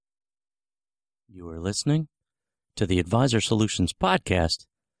You are listening to the Advisor Solutions Podcast,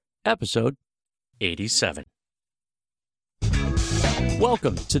 episode 87.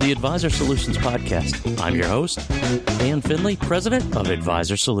 Welcome to the Advisor Solutions Podcast. I'm your host, Dan Finley, president of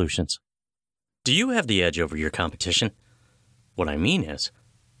Advisor Solutions. Do you have the edge over your competition? What I mean is,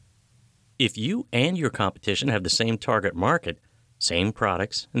 if you and your competition have the same target market, same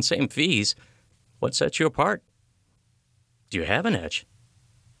products, and same fees, what sets you apart? Do you have an edge?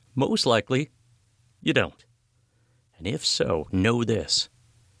 Most likely, you don't. And if so, know this.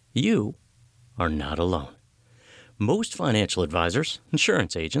 You are not alone. Most financial advisors,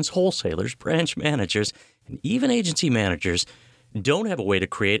 insurance agents, wholesalers, branch managers, and even agency managers don't have a way to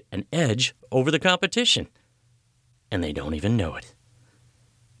create an edge over the competition. And they don't even know it.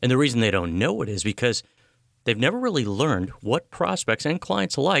 And the reason they don't know it is because they've never really learned what prospects and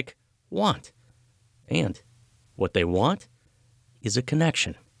clients alike want. And what they want is a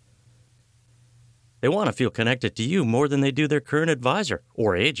connection. They want to feel connected to you more than they do their current advisor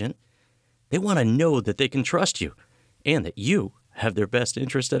or agent. They want to know that they can trust you and that you have their best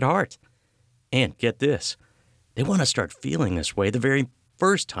interest at heart. And get this, they want to start feeling this way the very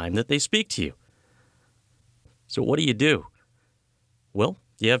first time that they speak to you. So what do? Well,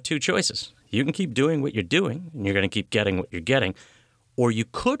 you have two choices. You can keep doing what you're doing, and you're going to keep getting what you're getting, or you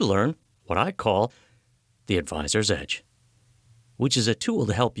could learn what I call the Advisor's Edge, which is a tool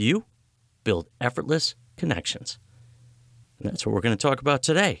to help you build effortless connections. And that's what we're going to talk about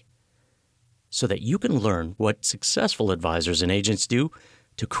today, so that you can learn what successful advisors and agents do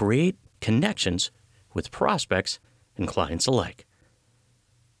to create connections with prospects and clients alike.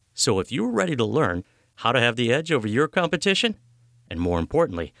 So if you're ready to learn how to have the edge over your competition, and more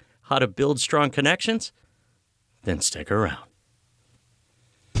importantly, how to build strong connections, then stick around.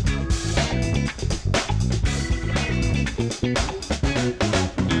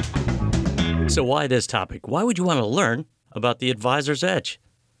 So why this topic? Why would you want to learn about the Advisor's Edge?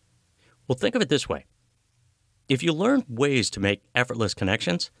 Well, think of it this way. If you learn ways to make effortless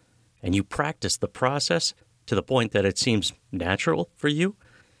connections, and you practice the process to the point that it seems natural for you,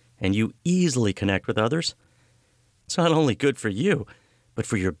 and you easily connect with others, it's not only good for you, but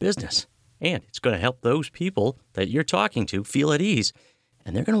for your business. And it's going to help those people that you're talking to feel at ease,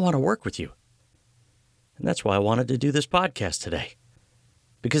 and they're going to want to work with you. And that's why I wanted to do this podcast today.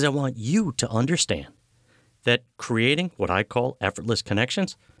 Because I want you to understand that creating what I call effortless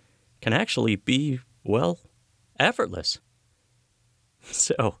connections can actually be, well, effortless.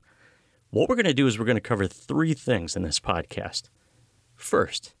 So, what we're going to do is we're going to cover three things in this podcast.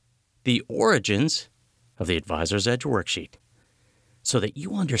 First, the origins of the Advisor's Edge Worksheet, so that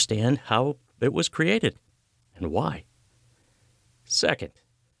you understand how it was created and why. Second,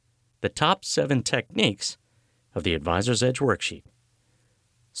 the top 7 techniques of the Advisor's Edge Worksheet,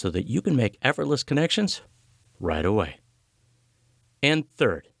 so that you can make effortless connections right away. And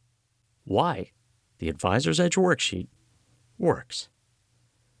third, why the Advisor's Edge Worksheet works,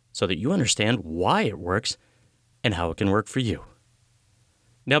 so that you understand why it works and how it can work for you.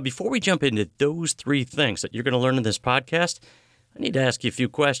 Now, before we jump into those three things that you're going to learn in this podcast, I need to ask you a few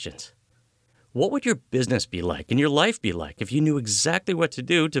questions. What would your business be like and your life be like if you knew exactly what to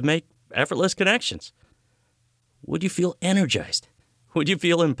do to make effortless connections? Would you feel energized? Would you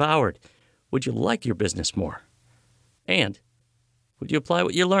feel empowered? Would you like your business more? And would you apply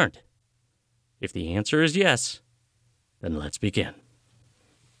what you learned? If the answer is yes, then let's begin.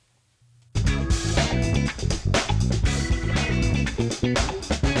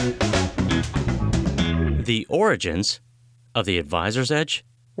 The origins of the Advisor's Edge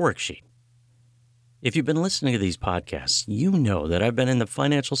Worksheet. If you've been listening to these podcasts, you know that I've been in the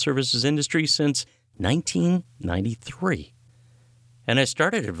financial services industry since 1993. And I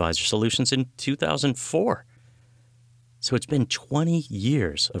started Advisor Solutions in 2004. So it's been 20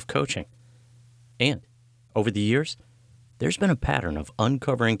 years of coaching. And over the years, there's been a pattern of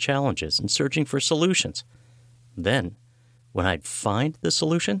uncovering challenges and searching for solutions. Then, when I'd find the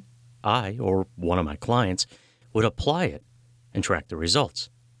solution, I or one of my clients would apply it and track the results.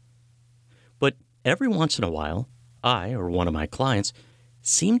 But every once in a while, I or one of my clients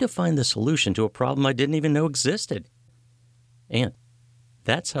seemed to find the solution to a problem I didn't even know existed. And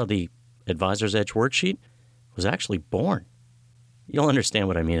that's how the Advisor's Edge Worksheet was actually born. You'll understand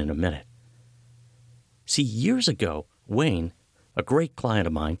what I mean in a minute. See, years ago, Wayne, a great client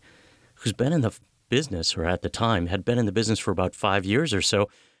of mine, who's been in the business, or at the time had been in the business for about 5 years or so,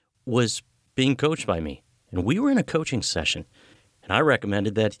 was being coached by me. And we were in a coaching session, and I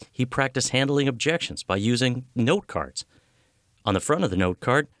recommended that he practice handling objections by using note cards. On the front of the note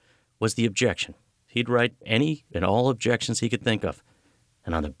card was the objection. He'd write any and all objections he could think of.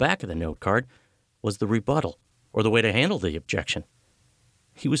 And on the back of the note card was the rebuttal, or the way to handle the objection.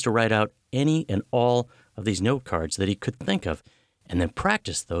 He was to write out any and all of these note cards that he could think of, and then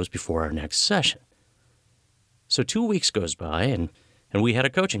practice those before our next session. So 2 weeks goes by, and we had a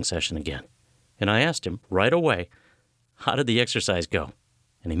coaching session again. And I asked him right away, how did the exercise go?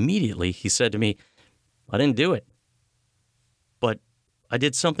 And immediately he said to me, I didn't do it. But I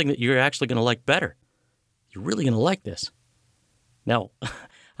did something that you're actually going to like better. You're really going to like this. Now,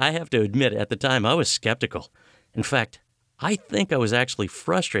 I have to admit, at the time, I was skeptical. In fact, I think I was actually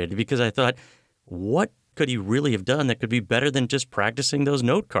frustrated because I thought, what could he really have done that could be better than just practicing those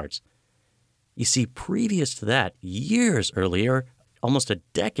note cards? You see, previous to that, years earlier, almost a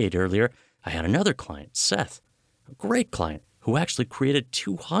decade earlier, I had another client, Seth, a great client, who actually created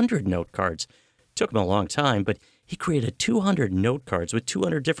 200 note cards. It took him a long time, but he created 200 note cards with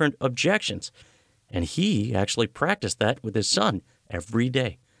 200 different objections. And he actually practiced that with his son every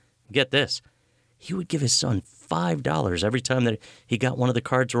day. Get this, he would give his son $5 every time that he got one of the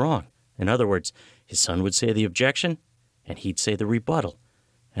cards wrong. In other words, his son would say the objection, and he'd say the rebuttal.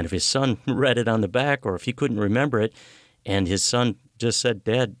 And if his son read it on the back, or if he couldn't remember it, and his son just said,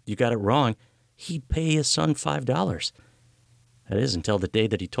 Dad, you got it wrong, he'd pay his son $5. That is, until the day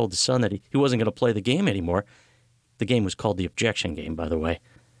that he told his son that he wasn't going to play the game anymore. The game was called the objection game, by the way.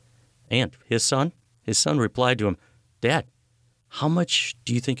 And his son replied to him, Dad, how much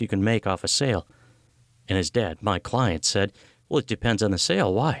do you think you can make off a sale? And his dad, my client, said, well, it depends on the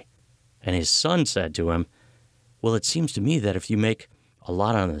sale. Why? And his son said to him, well, it seems to me that if you make a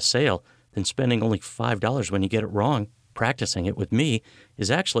lot on the sale, then spending only $5 when you get it wrong, practicing it with me, is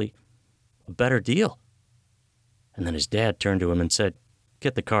actually a better deal. And then his dad turned to him and said,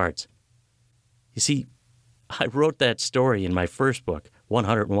 get the cards. You see, I wrote that story in my first book,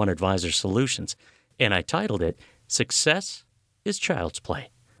 101 Advisor Solutions, and I titled it, Success is Child's Play.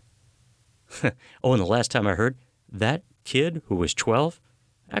 Oh, and the last time I heard, that kid who was 12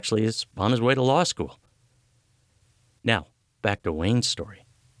 actually is on his way to law school. Now, back to Wayne's story.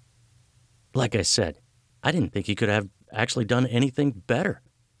 Like I said, I didn't think he could have actually done anything better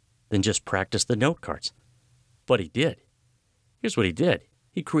than just practice the note cards. But he did. Here's what he did.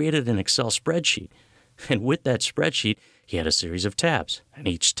 He created an Excel spreadsheet. And with that spreadsheet, he had a series of tabs. And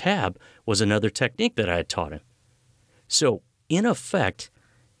each tab was another technique that I had taught him. So in effect,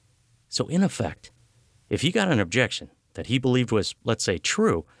 if he got an objection that he believed was, let's say,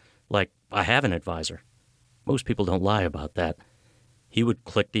 true, like, I have an advisor. Most people don't lie about that. He would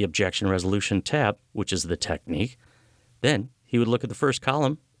click the objection resolution tab, which is the technique. Then he would look at the first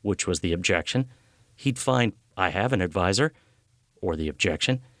column, which was the objection. He'd find, I have an advisor, or the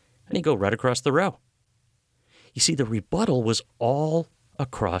objection, and he'd go right across the row. You see, the rebuttal was all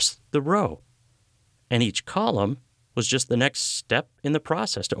across the row. And each column was just the next step in the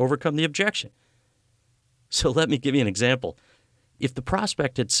process to overcome the objection. So let me give you an example. If the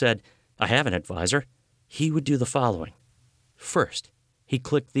prospect had said, I have an advisor, he would do the following. First, he'd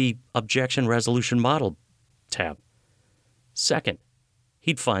click the Objection Resolution Model tab. Second,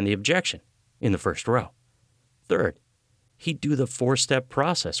 he'd find the objection in the first row. Third, he'd do the 4-step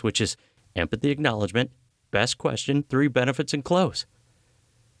process, which is empathy acknowledgement, best question, 3 benefits, and close.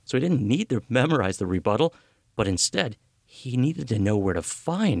 So he didn't need to memorize the rebuttal, but instead, he needed to know where to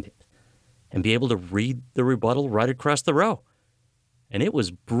find it and be able to read the rebuttal right across the row. And it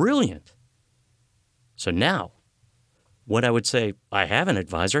was brilliant. So now, when I would say, I have an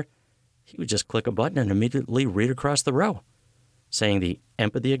advisor, he would just click a button and immediately read across the row, saying the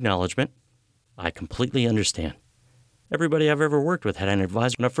empathy acknowledgement, I completely understand. Everybody I've ever worked with had an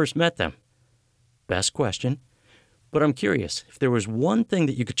advisor when I first met them. Best question. But I'm curious, if there was one thing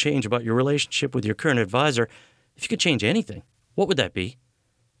that you could change about your relationship with your current advisor, if you could change anything, what would that be?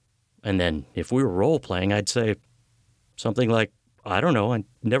 And then if we were role-playing, I'd say something like, I don't know, I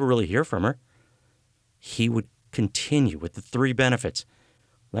never really hear from her. He would continue with the 3 benefits.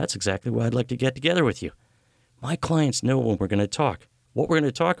 That's exactly why I'd like to get together with you. My clients know when we're going to talk, what we're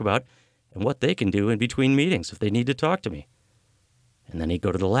going to talk about, and what they can do in between meetings if they need to talk to me. And then he'd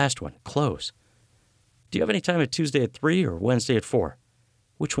go to the last one, close. Do you have any time at Tuesday at 3 or Wednesday at 4?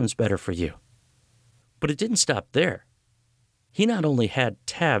 Which one's better for you? But it didn't stop there. He not only had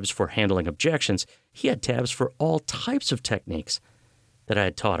tabs for handling objections, he had tabs for all types of techniques that I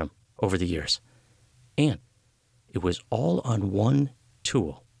had taught him over the years. And it was all on one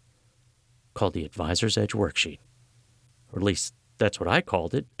tool called the Advisor's Edge Worksheet. Or at least that's what I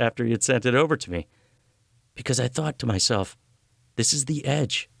called it after he had sent it over to me. Because I thought to myself, this is the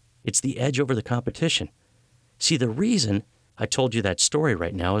edge. It's the edge over the competition. See, the reason I told you that story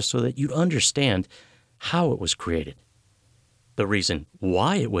right now is so that you'd understand how it was created. The reason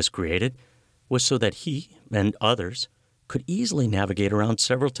why it was created was so that he and others could easily navigate around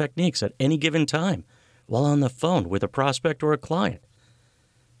several techniques at any given time while on the phone with a prospect or a client.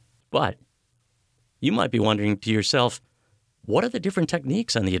 But you might be wondering to yourself, what are the different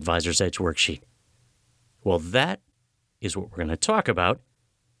techniques on the Advisor's Edge worksheet? Well, that is what we're going to talk about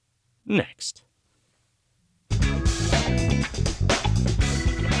next.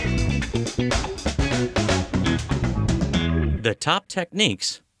 The top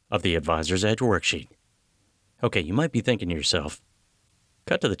techniques of the Advisor's Edge worksheet. Okay, you might be thinking to yourself,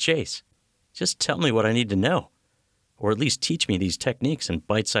 cut to the chase. Just tell me what I need to know, or at least teach me these techniques in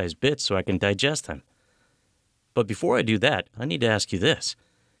bite-sized bits so I can digest them. But before I do that, I need to ask you this.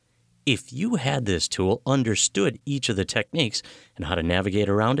 If you had this tool, understood each of the techniques and how to navigate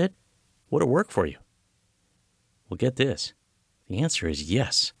around it, would it work for you? Well, get this. The answer is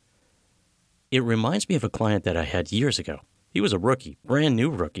yes. It reminds me of a client that I had years ago. He was a rookie, brand new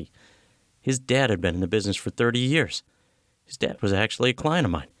rookie. His dad had been in the business for 30 years. His dad was actually a client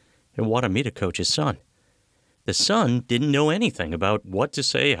of mine and wanted me to coach his son. The son didn't know anything about what to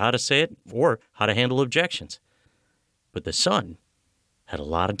say, how to say it, or how to handle objections. But the son had a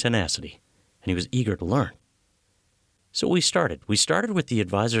lot of tenacity, and he was eager to learn. So we started. We started with the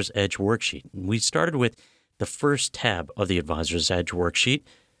Advisor's Edge worksheet. And we started with the first tab of the Advisor's Edge worksheet,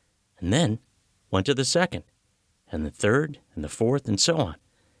 and then went to the second, and the third, and the fourth, and so on.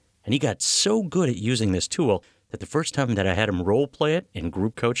 And he got so good at using this tool that the first time that I had him role play it in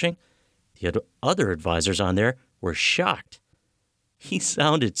group coaching, the other advisors on there were shocked. He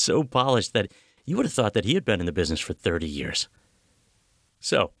sounded so polished that you would have thought that he had been in the business for 30 years.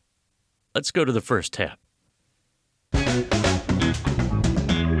 So, let's go to the first tab.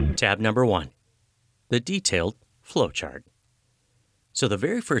 Tab number 1, the detailed flowchart. So the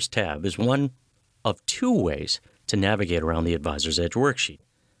very first tab is one of two ways to navigate around the Advisor's Edge worksheet.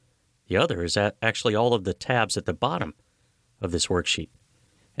 The other is actually all of the tabs at the bottom of this worksheet.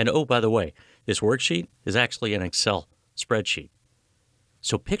 And oh, by the way, this worksheet is actually an Excel spreadsheet.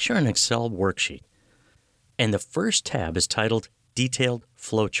 So picture an Excel worksheet, and the first tab is titled Detailed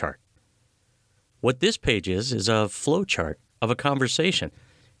Flowchart. What this page is a flowchart of a conversation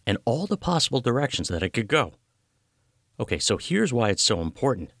and all the possible directions that it could go. Okay, so here's why it's so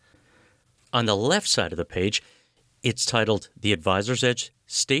important. On the left side of the page, it's titled The Advisor's Edge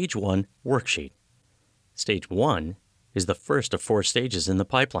Stage 1 Worksheet. Stage 1 is the first of 4 stages in the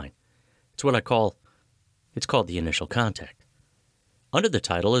pipeline. It's called the initial contact. Under the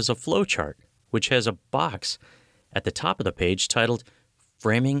title is a flowchart, which has a box at the top of the page titled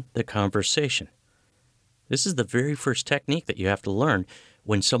Framing the Conversation. This is the very first technique that you have to learn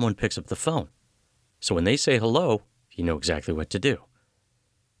when someone picks up the phone. So when they say hello, you know exactly what to do.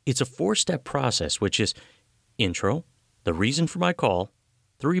 It's a 4-step process, which is intro, the reason for my call,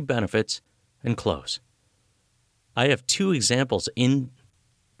 3 benefits, and close. I have 2 examples in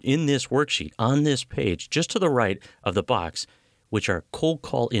this worksheet on this page, just to the right of the box, which are cold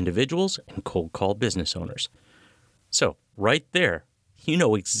call individuals and cold call business owners. So right there, you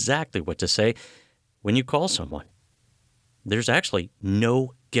know exactly what to say when you call someone. There's actually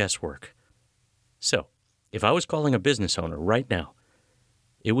no guesswork. So if I was calling a business owner right now,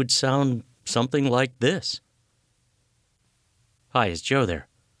 it would sound something like this. Hi, is Joe there?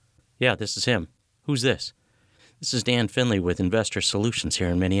 Yeah, this is him. Who's this? This is Dan Finley with Investor Solutions here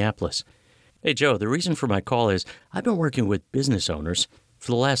in Minneapolis. Hey, Joe, the reason for my call is I've been working with business owners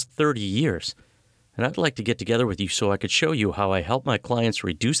for the last 30 years, and I'd like to get together with you so I could show you how I help my clients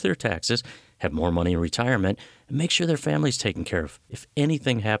reduce their taxes, have more money in retirement, and make sure their family's taken care of if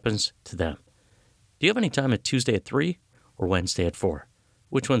anything happens to them. Do you have any time at Tuesday at 3 or Wednesday at 4?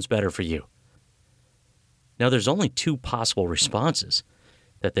 Which one's better for you? Now, there's only 2 possible responses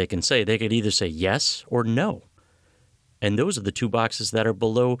that they can say. They could either say yes or no. And those are the 2 boxes that are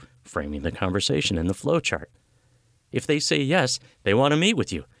below framing the conversation in the flowchart. If they say yes, they want to meet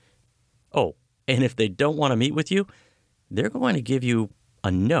with you. Oh, and if they don't want to meet with you, they're going to give you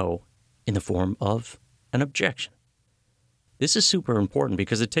a no in the form of an objection. This is super important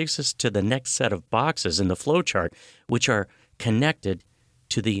because it takes us to the next set of boxes in the flowchart, which are connected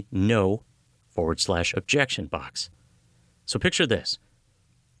to the no/objection box. So picture this.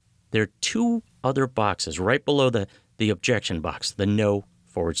 There are 2 other boxes right below the objection box, the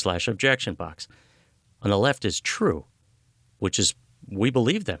no/objection box. On the left is true, which is we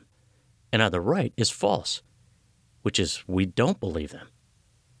believe them. And on the right is false, which is we don't believe them.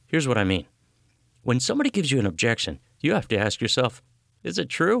 Here's what I mean. When somebody gives you an objection, you have to ask yourself, is it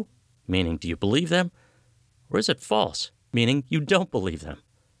true? Meaning, do you believe them? Or is it false? Meaning, you don't believe them.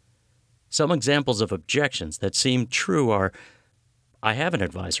 Some examples of objections that seem true are, I have an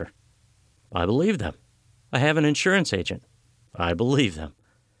advisor. I believe them. I have an insurance agent. I believe them.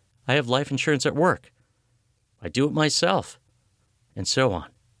 I have life insurance at work. I do it myself. And so on.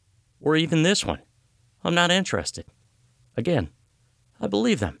 Or even this one. I'm not interested. Again, I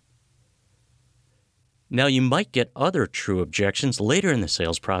believe them. Now, you might get other true objections later in the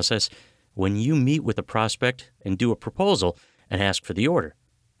sales process when you meet with a prospect and do a proposal and ask for the order.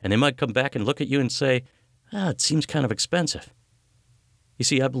 And they might come back and look at you and say, it seems kind of expensive. You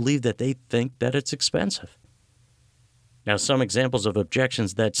see, I believe that they think that it's expensive. Now, some examples of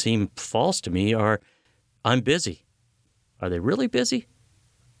objections that seem false to me are, I'm busy. Are they really busy?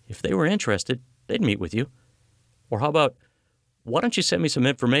 If they were interested, they'd meet with you. Or how about, why don't you send me some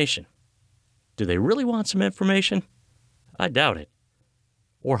information? Do they really want some information? I doubt it.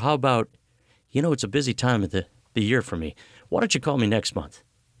 Or how about, it's a busy time of the year for me. Why don't you call me next month?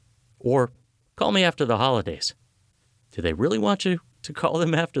 Or call me after the holidays. Do they really want you to call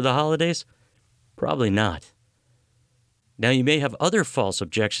them after the holidays? Probably not. Now, you may have other false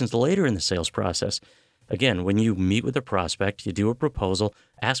objections later in the sales process. Again, when you meet with a prospect, you do a proposal,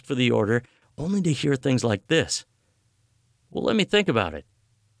 ask for the order, only to hear things like this. Well, let me think about it.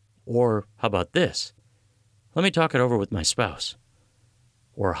 Or how about this? Let me talk it over with my spouse.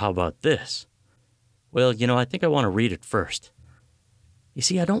 Or how about this? Well, I think I want to read it first. You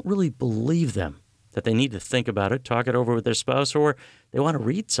see, I don't really believe them that they need to think about it, talk it over with their spouse, or they want to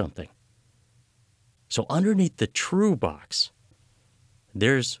read something. So underneath the true box,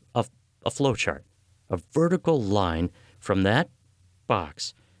 there's a flow chart, a vertical line from that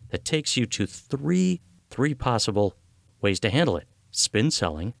box that takes you to three possible ways to handle it: spin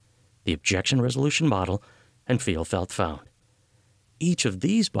selling, the objection resolution model, and feel, felt, found. Each of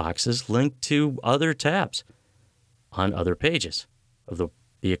these boxes link to other tabs on other pages of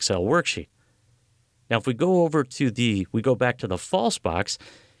the Excel worksheet. Now, if we go back to the false box,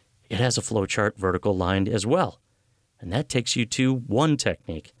 it has a flowchart vertical line as well. And that takes you to one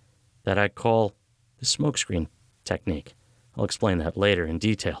technique that I call the smokescreen technique. I'll explain that later in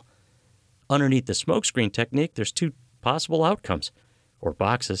detail. Underneath the smokescreen technique, there's two possible outcomes, or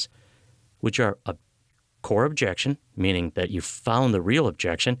boxes, which are a core objection, meaning that you found the real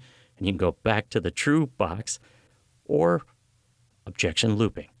objection and you can go back to the true box, or objection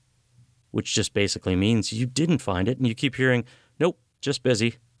looping, which just basically means you didn't find it and you keep hearing, nope, just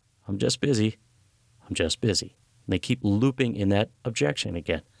busy, I'm just busy, I'm just busy. And they keep looping in that objection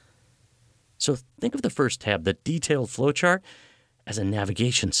again. So think of the first tab, the detailed flowchart, as a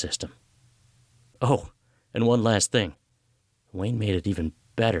navigation system. Oh, and one last thing. Wayne made it even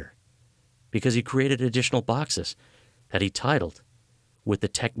better because he created additional boxes that he titled with the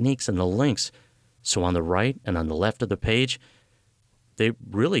techniques and the links. So on the right and on the left of the page,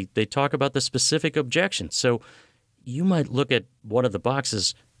 they talk about the specific objection. So you might look at one of the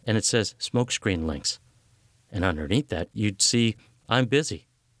boxes and it says smokescreen links. And underneath that, you'd see, I'm busy.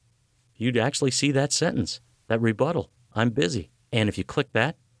 You'd actually see that sentence, that rebuttal, I'm busy. And if you click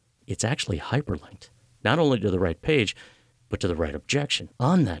that, it's actually hyperlinked, not only to the right page, but to the right objection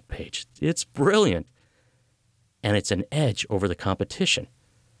on that page. It's brilliant. And it's an edge over the competition,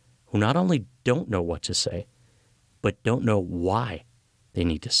 who not only don't know what to say, but don't know why they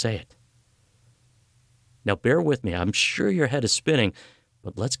need to say it. Now, bear with me. I'm sure your head is spinning,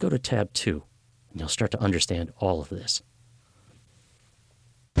 but let's go to tab 2, and you'll start to understand all of this.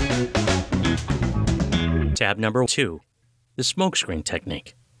 Tab number 2, the smokescreen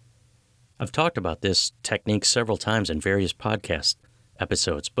technique. I've talked about this technique several times in various podcast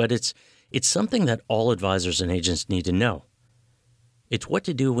episodes, but it's something that all advisors and agents need to know. It's what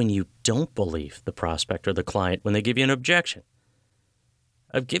to do when you don't believe the prospect or the client when they give you an objection.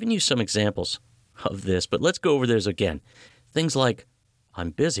 I've given you some examples of this, but let's go over those again. Things like, I'm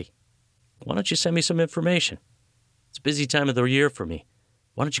busy. Why don't you send me some information? It's a busy time of the year for me.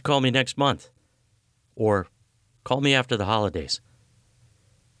 Why don't you call me next month? Or call me after the holidays.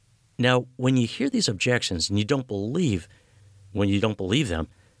 Now, when you hear these objections and you don't believe them,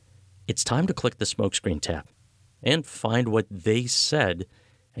 it's time to click the smokescreen tab and find what they said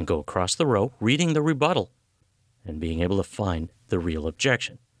and go across the row, reading the rebuttal and being able to find the real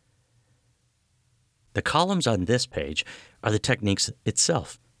objection. The columns on this page are the techniques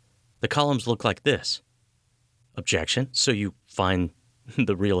itself. The columns look like this. Objection, so you find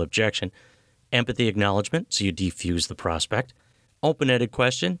the real objection. Empathy acknowledgement, so you defuse the prospect. Open-ended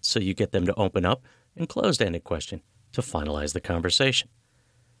question, so you get them to open up. And closed-ended question, to finalize the conversation.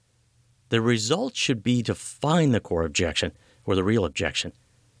 The result should be to find the core objection or the real objection.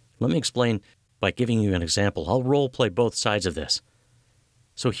 Let me explain by giving you an example. I'll role-play both sides of this.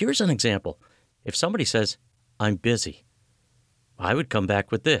 So here's an example. If somebody says, I'm busy, I would come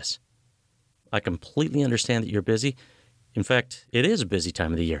back with this. I completely understand that you're busy. In fact, it is a busy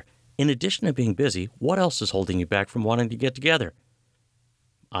time of the year. In addition to being busy, what else is holding you back from wanting to get together?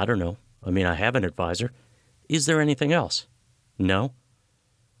 I don't know. I have an advisor. Is there anything else? No?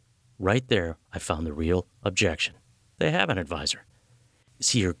 Right there, I found the real objection. They have an advisor.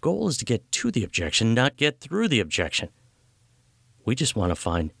 See, your goal is to get to the objection, not get through the objection. We just want to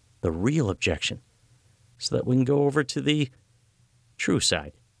find the real objection so that we can go over to the true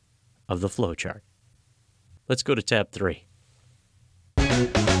side of the flowchart. Let's go to tab 3.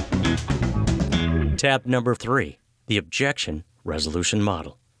 Tab number 3, the objection resolution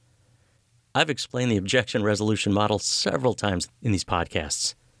model. I've explained the objection resolution model several times in these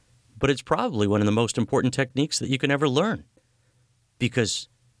podcasts, but it's probably one of the most important techniques that you can ever learn because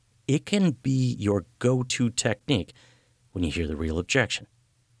it can be your go-to technique when you hear the real objection.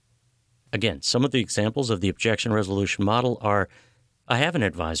 Again, some of the examples of the objection resolution model are, I have an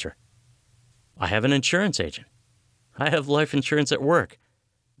advisor. I have an insurance agent. I have life insurance at work.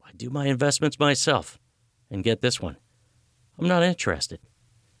 I do my investments myself. And get this one. I'm not interested.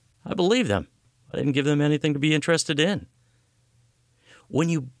 I believe them. I didn't give them anything to be interested in. When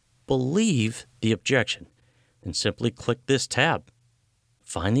you believe the objection, then simply click this tab.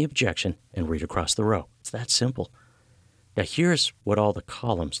 Find the objection and read across the row. It's that simple. Now here's what all the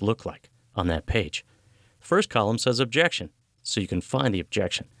columns look like on that page. The first column says objection, so you can find the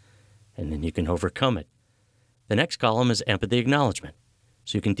objection, and then you can overcome it. The next column is empathy acknowledgement,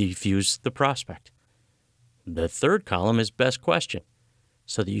 so you can defuse the prospect. The third column is best question,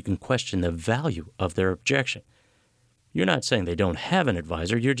 so that you can question the value of their objection. You're not saying they don't have an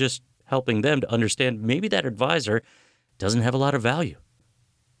advisor, you're just helping them to understand maybe that advisor doesn't have a lot of value.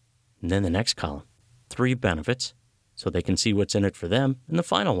 And then the next column, 3 benefits, so they can see what's in it for them. And the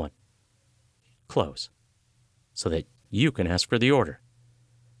final one, close, so that you can ask for the order.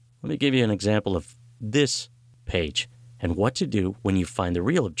 Let me give you an example of this page and what to do when you find the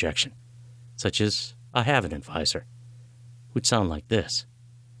real objection, such as, I have an advisor. It would sound like this.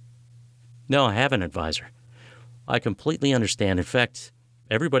 No, I have an advisor. I completely understand. In fact,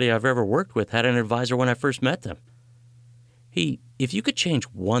 everybody I've ever worked with had an advisor when I first met them. Hey, if you could change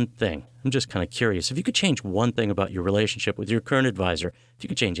one thing, I'm just kind of curious, if you could change one thing about your relationship with your current advisor, if you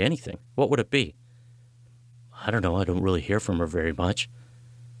could change anything, what would it be? I don't know. I don't really hear from her very much.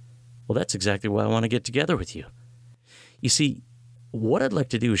 Well, that's exactly why I want to get together with you. You see, what I'd like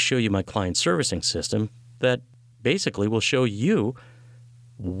to do is show you my client servicing system that basically will show you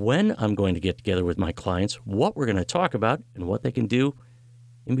when I'm going to get together with my clients, what we're going to talk about, and what they can do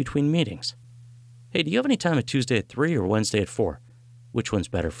in between meetings. Hey, do you have any time at Tuesday at 3 or Wednesday at 4? Which one's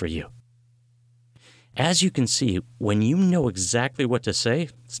better for you? As you can see, when you know exactly what to say,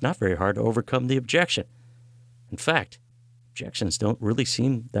 it's not very hard to overcome the objection. In fact, objections don't really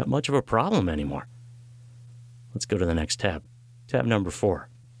seem that much of a problem anymore. Let's go to the next tab. Tab number 4.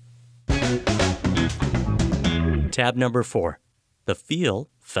 Tab number 4, the feel,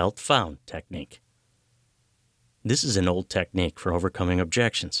 felt, found technique. This is an old technique for overcoming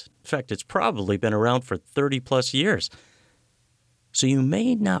objections. In fact, it's probably been around for 30 plus years. So you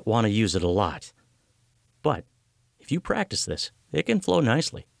may not want to use it a lot. But if you practice this, it can flow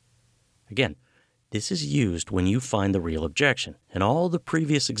nicely. Again, this is used when you find the real objection, and all the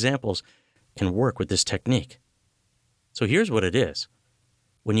previous examples can work with this technique. So here's what it is.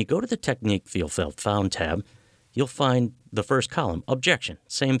 When you go to the Technique Feel, Felt, Found tab, you'll find the first column, objection,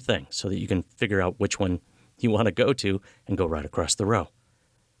 same thing, so that you can figure out which one you want to go to and go right across the row.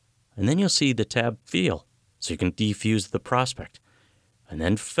 And then you'll see the tab Feel, so you can defuse the prospect. And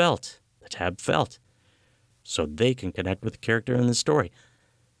then Felt, the tab Felt, so they can connect with the character in the story.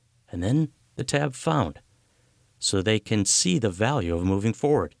 And then the tab Found, so they can see the value of moving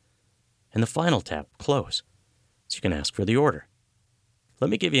forward. And the final tab, Close, so you can ask for the order. Let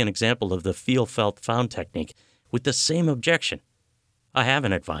me give you an example of the Feel, Felt, Found technique with the same objection. I have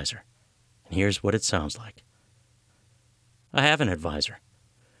an advisor. And here's what it sounds like. I have an advisor.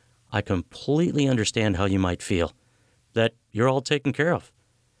 I completely understand how you might feel, that you're all taken care of.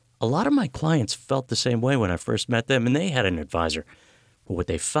 A lot of my clients felt the same way when I first met them, and they had an advisor. But what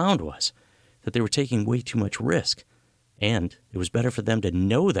they found was that they were taking way too much risk, and it was better for them to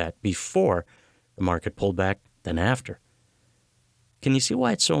know that before the market pulled back than after. Can you see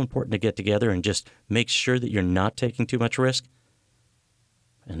why it's so important to get together and just make sure that you're not taking too much risk?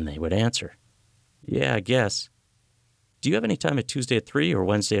 And they would answer, yeah, I guess. Do you have any time at Tuesday at 3 or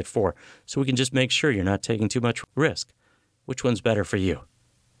Wednesday at 4 so we can just make sure you're not taking too much risk? Which one's better for you?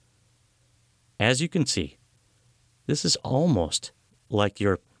 As you can see, this is almost like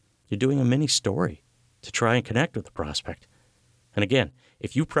you're doing a mini story to try and connect with the prospect. And again,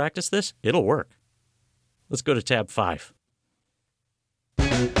 If you practice this, it'll work. Let's go to tab 5.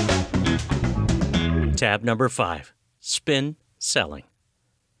 Tab number 5, spin selling.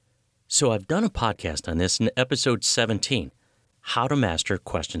 So I've done a podcast on this in episode 17, How to Master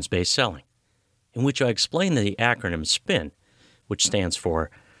Questions-Based Selling, in which I explain the acronym SPIN, which stands for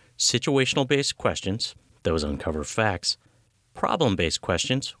situational-based questions, those uncover facts, problem-based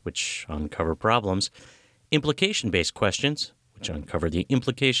questions, which uncover problems, implication-based questions, which uncover the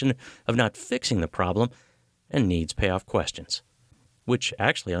implication of not fixing the problem, and needs-payoff questions, which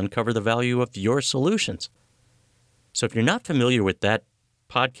actually uncover the value of your solutions. So if you're not familiar with that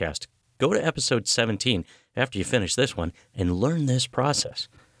podcast, go to episode 17 after you finish this one and learn this process.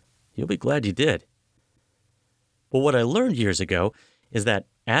 You'll be glad you did. But what I learned years ago is that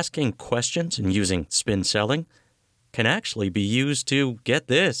asking questions and using spin selling can actually be used to, get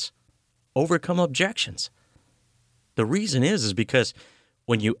this, overcome objections. The reason is because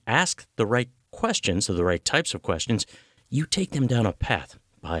when you ask the right questions, or the right types of questions, you take them down a path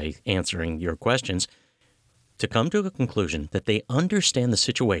by answering your questions to come to a conclusion that they understand the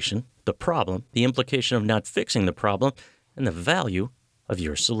situation, the problem, the implication of not fixing the problem, and the value of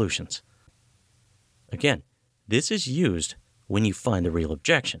your solutions. Again, this is used when you find the real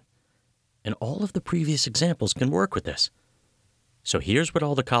objection. And all of the previous examples can work with this. So here's what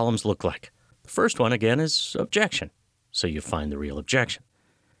all the columns look like. The first one, again, is objection. So you find the real objection.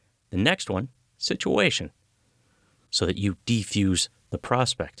 The next one, situation, so that you defuse the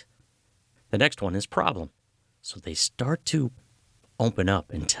prospect. The next one is problem. So they start to open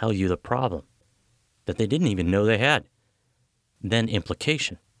up and tell you the problem that they didn't even know they had. Then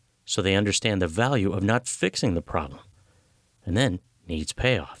implication, so they understand the value of not fixing the problem. And then needs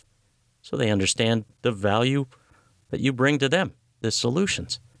payoff, so they understand the value that you bring to them, the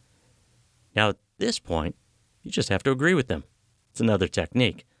solutions. Now, at this point, you just have to agree with them. It's another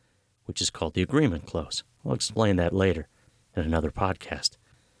technique, which is called the agreement clause. I'll explain that later in another podcast.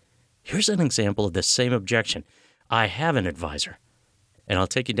 Here's an example of the same objection. I have an advisor, and I'll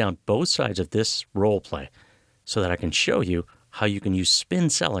take you down both sides of this role play so that I can show you how you can use spin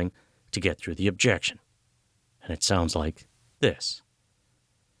selling to get through the objection. And it sounds like this.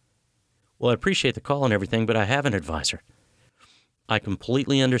 Well, I appreciate the call and everything, but I have an advisor. I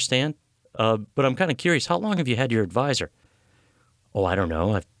completely understand, but I'm kind of curious, how long have you had your advisor? Oh, I don't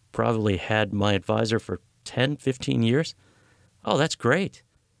know. I've probably had my advisor for 10, 15 years. Oh, that's great.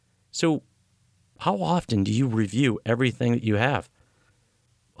 So how often do you review everything that you have?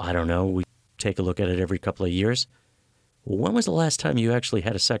 I don't know. We take a look at it every couple of years. Well, when was the last time you actually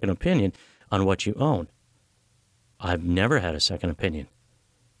had a second opinion on what you own? I've never had a second opinion.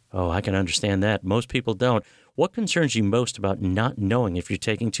 Oh, I can understand that. Most people don't. What concerns you most about not knowing if you're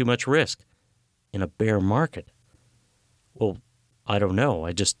taking too much risk in a bear market? Well, I don't know.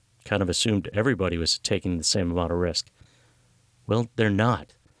 I just kind of assumed everybody was taking the same amount of risk. Well, they're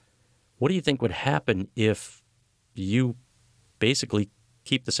not. What do you think would happen if you basically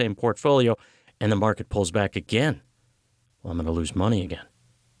keep the same portfolio and the market pulls back again? Well, I'm going to lose money again.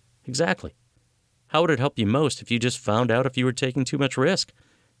 Exactly. How would it help you most if you just found out if you were taking too much risk?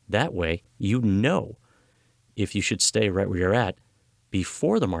 That way, you know if you should stay right where you're at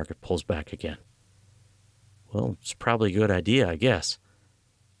before the market pulls back again. Well, it's probably a good idea, I guess.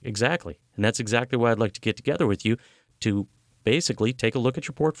 Exactly. And that's exactly why I'd like to get together with you to basically take a look at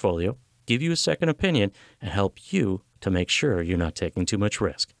your portfolio, give you a second opinion, and help you to make sure you're not taking too much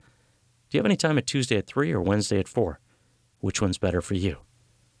risk. Do you have any time at Tuesday at 3 or Wednesday at 4? Which one's better for you?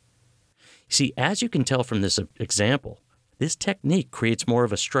 See, as you can tell from this example, this technique creates more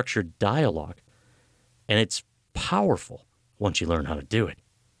of a structured dialogue, and it's powerful once you learn how to do it.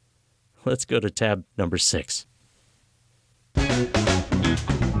 Let's go to tab number 6.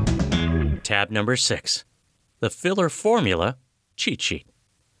 Tab number 6, the filler formula cheat sheet.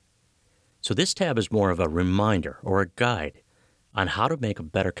 So this tab is more of a reminder or a guide on how to make a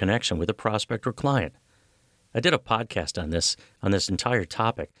better connection with a prospect or client. I did a podcast on this entire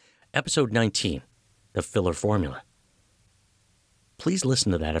topic, episode 19, the filler formula. Please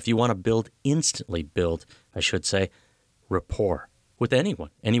listen to that if you want to instantly build, rapport with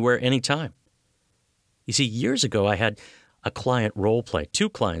anyone, anywhere, anytime. You see, years ago, I had a client role play, 2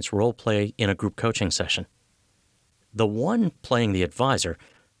 clients role play in a group coaching session. The one playing the advisor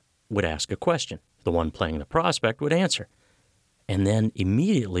would ask a question. The one playing the prospect would answer. And then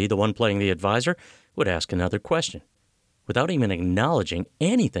immediately, the one playing the advisor would ask another question without even acknowledging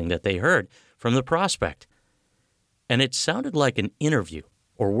anything that they heard from the prospect. And it sounded like an interview,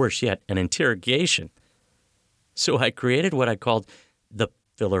 or worse yet, an interrogation. So I created what I called the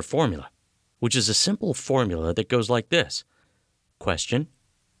filler formula, which is a simple formula that goes like this. question,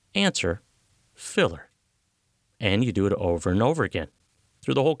 answer, filler. And you do it over and over again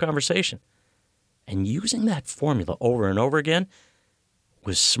through the whole conversation. And using that formula over and over again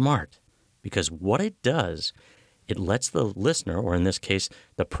was smart, because what it does, it lets the listener, or in this case,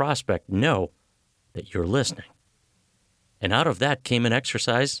 the prospect, know that you're listening. And out of that came an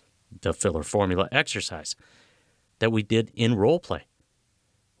exercise, the filler formula exercise, that we did in role play.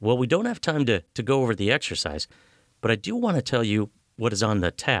 Well, we don't have time to go over the exercise, but I do want to tell you what is on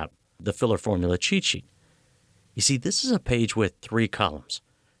the tab, the filler formula cheat sheet. You see, this is a page with 3 columns.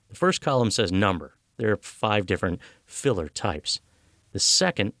 The first column says number. There are 5 different filler types. The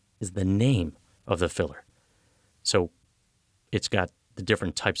second is the name of the filler. So it's got the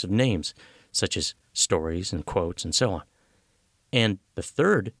different types of names, such as stories and quotes and so on. And the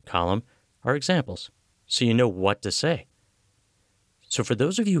third column are examples, so you know what to say. So for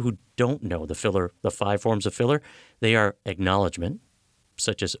those of you who don't know the filler, the 5 forms of filler, they are acknowledgement,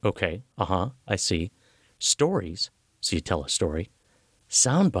 such as, okay, I see. Stories, so you tell a story.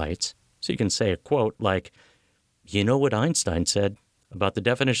 Sound bites, so you can say a quote like, you know what Einstein said about the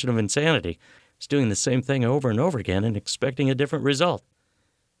definition of insanity? It's doing the same thing over and over again and expecting a different result.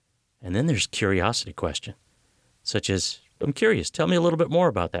 And then there's curiosity question, such as, I'm curious, tell me a little bit more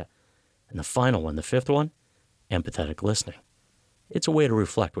about that. And the final one, the 5th one, empathetic listening. It's a way to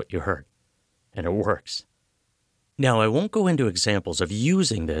reflect what you heard, and it works. Now, I won't go into examples of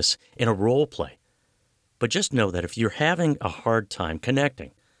using this in a role play, but just know that if you're having a hard time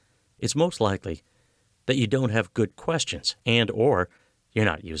connecting, it's most likely that you don't have good questions and or you're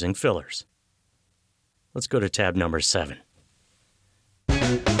not using fillers. Let's go to tab number 7.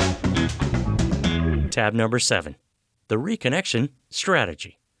 Tab number 7, the reconnection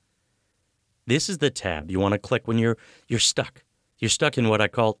strategy. This is the tab you want to click when you're stuck. You're stuck in what I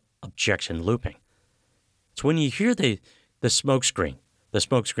call objection looping. It's when you hear the smoke screen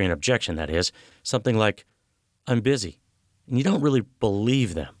objection, that is, something like, I'm busy, and you don't really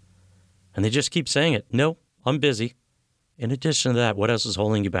believe them. And they just keep saying it. No, I'm busy. In addition to that, what else is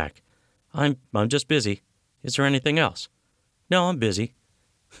holding you back? I'm just busy. Is there anything else? No, I'm busy.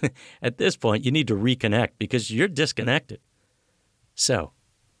 At this point, you need to reconnect because you're disconnected. So,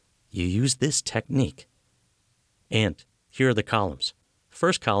 you use this technique. And here are the columns.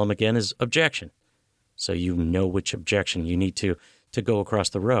 First column, again, is objection. So you know which objection you need to go across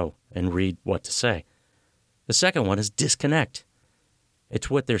the row and read what to say. The second one is disconnect. It's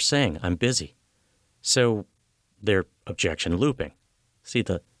what they're saying, I'm busy. So they're objection looping. See,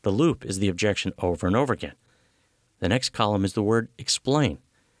 the loop is the objection over and over again. The next column is the word explain.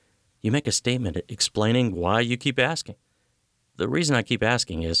 You make a statement explaining why you keep asking. The reason I keep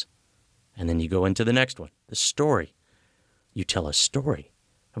asking is, and then you go into the next one, the story. You tell a story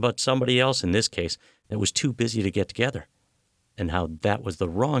about somebody else, in this case, that was too busy to get together, and how that was the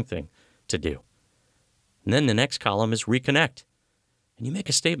wrong thing to do. And then the next column is reconnect. And you make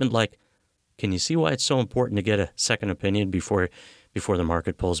a statement like, can you see why it's so important to get a second opinion before the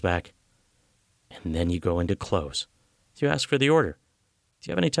market pulls back? And then you go into close. You ask for the order. Do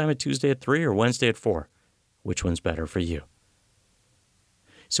you have any time at Tuesday at 3 or Wednesday at 4? Which one's better for you?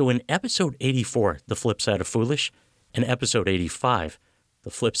 So in episode 84, The Flip Side of Foolish, and episode 85, The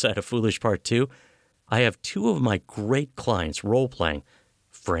Flip Side of Foolish Part 2, I have 2 of my great clients role-playing,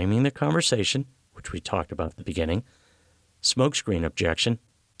 framing the conversation, which we talked about at the beginning, smokescreen objection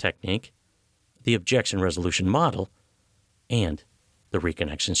technique, the objection resolution model, and the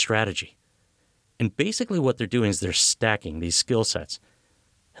reconnection strategy. And basically what they're doing is they're stacking these skill sets.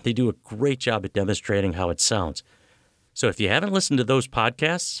 And they do a great job at demonstrating how it sounds. So if you haven't listened to those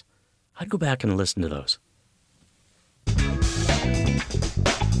podcasts, I'd go back and listen to those.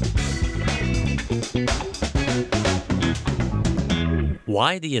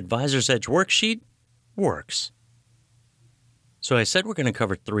 Why the Advisor's Edge Worksheet works. So I said we're going to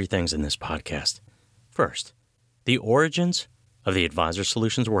cover 3 things in this podcast. First, the origins of the Advisor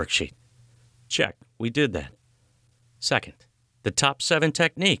Solutions Worksheet. Check, we did that. Second, the top 7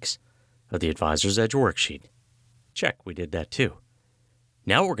 techniques of the Advisor's Edge Worksheet. Check, we did that too.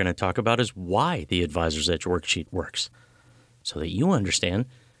 Now what we're going to talk about is why the Advisor's Edge Worksheet works, so that you understand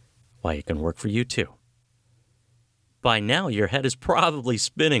why it can work for you too. By now, your head is probably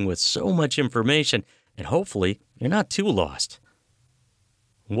spinning with so much information, and hopefully you're not too lost.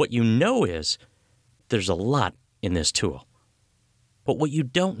 What you know is there's a lot in this tool. But what you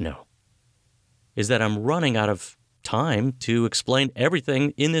don't know is that I'm running out of time to explain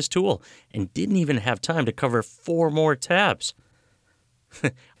everything in this tool and didn't even have time to cover 4 more tabs.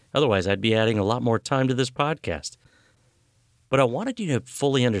 Otherwise, I'd be adding a lot more time to this podcast. But I wanted you to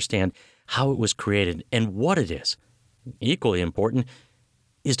fully understand how it was created and what it is, equally important,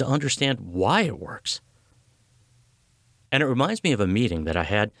 is to understand why it works. And it reminds me of a meeting that I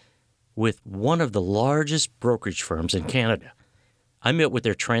had with one of the largest brokerage firms in Canada. I met with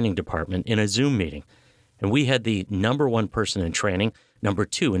their training department in a Zoom meeting, and we had the number 1 person in training, number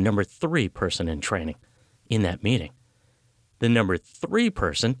 2, and number 3 person in training in that meeting. The number 3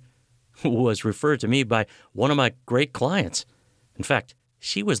 person was referred to me by one of my great clients. In fact,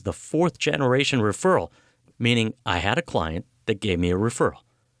 she was the 4th generation referral, meaning I had a client that gave me a referral.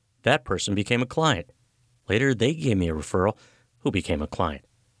 That person became a client. Later, they gave me a referral who became a client.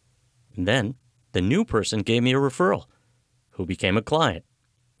 And then the new person gave me a referral who became a client.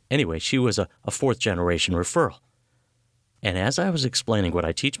 Anyway, she was a 4th generation referral. And as I was explaining what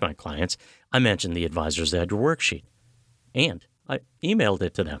I teach my clients, I mentioned the Advisor's Edge worksheet. And I emailed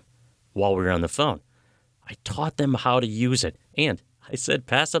it to them while we were on the phone. I taught them how to use it, and I said,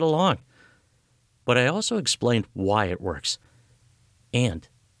 pass it along. But I also explained why it works. And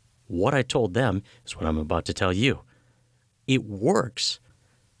what I told them is what I'm about to tell you. It works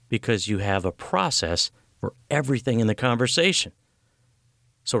because you have a process for everything in the conversation.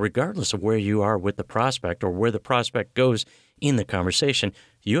 So regardless of where you are with the prospect or where the prospect goes in the conversation,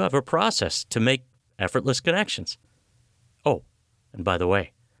 you have a process to make effortless connections. Oh, and by the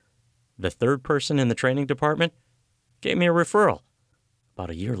way, the 3rd person in the training department gave me a referral about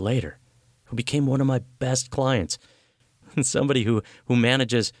a year later who became one of my best clients. Somebody who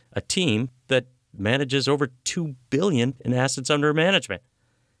manages a team that manages over $2 billion in assets under management.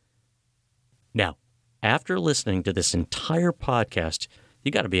 Now, after listening to this entire podcast,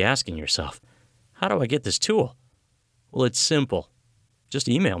 you got to be asking yourself, how do I get this tool? Well, it's simple. Just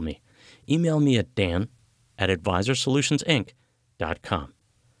email me. Email me at dan@advisorsolutionsinc.com,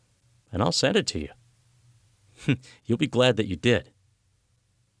 and I'll send it to you. You'll be glad that you did.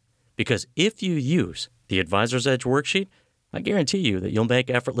 Because if you use the Advisor's Edge worksheet, I guarantee you that you'll make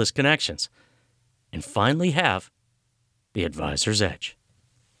effortless connections and finally have the Advisor's Edge.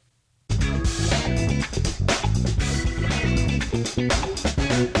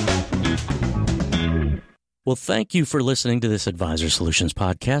 Well, thank you for listening to this Advisor Solutions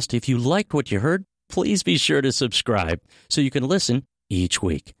podcast. If you liked what you heard, please be sure to subscribe so you can listen each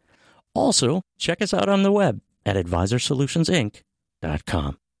week. Also, check us out on the web at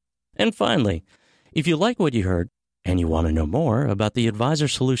advisorsolutionsinc.com. And finally, if you like what you heard and you want to know more about the Advisor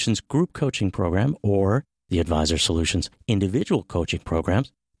Solutions Group Coaching Program or the Advisor Solutions Individual Coaching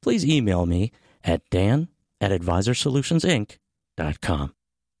Programs, please email me at dan@advisorsolutionsinc.com.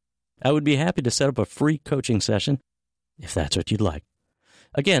 I would be happy to set up a free coaching session if that's what you'd like.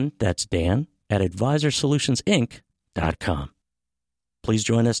 Again, that's dan@advisorsolutionsinc.com. Please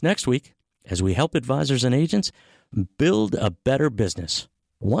join us next week as we help advisors and agents build a better business,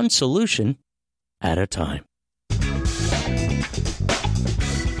 one solution at a time.